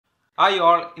Hi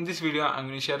all, in this video I'm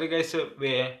going to share you guys a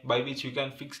way by which you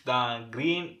can fix the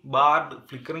green barred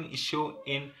flickering issue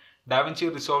in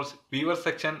Davinci Resolve's viewer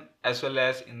section as well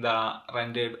as in the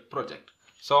rendered project.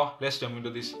 So let's jump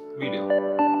into this video.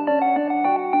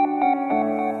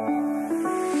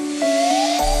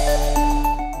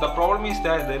 The problem is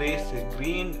that there is a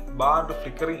green barred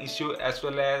flickering issue as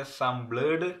well as some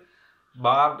blurred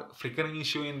barred flickering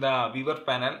issue in the viewer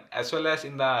panel as well as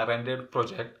in the rendered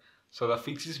project. So the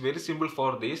fix is very simple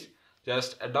for this.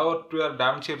 Just head over to your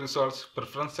Davinci Resolve's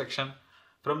preference section.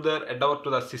 From there, head over to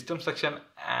the system section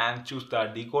and choose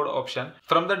the decode option.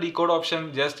 From the decode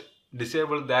option, just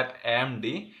disable that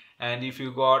AMD. And if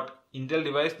you got Intel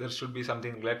device, there should be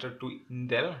something related to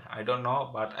Intel. I don't know,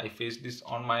 but I faced this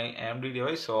on my AMD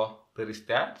device, so there is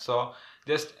that. So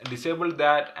just disable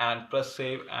that and press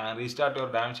save and restart your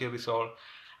Davinci Resolve,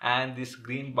 and this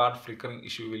green bar flickering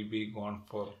issue will be gone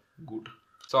for good.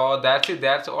 So that's it.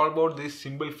 That's all about this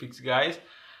simple fix, guys.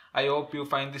 I hope you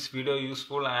find this video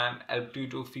useful and helped you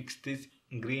to fix this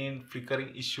green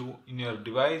flickering issue in your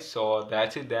device. So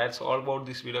that's it. That's all about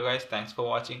this video, guys. Thanks for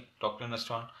watching. Talk to you next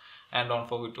one, and don't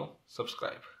forget to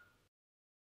subscribe.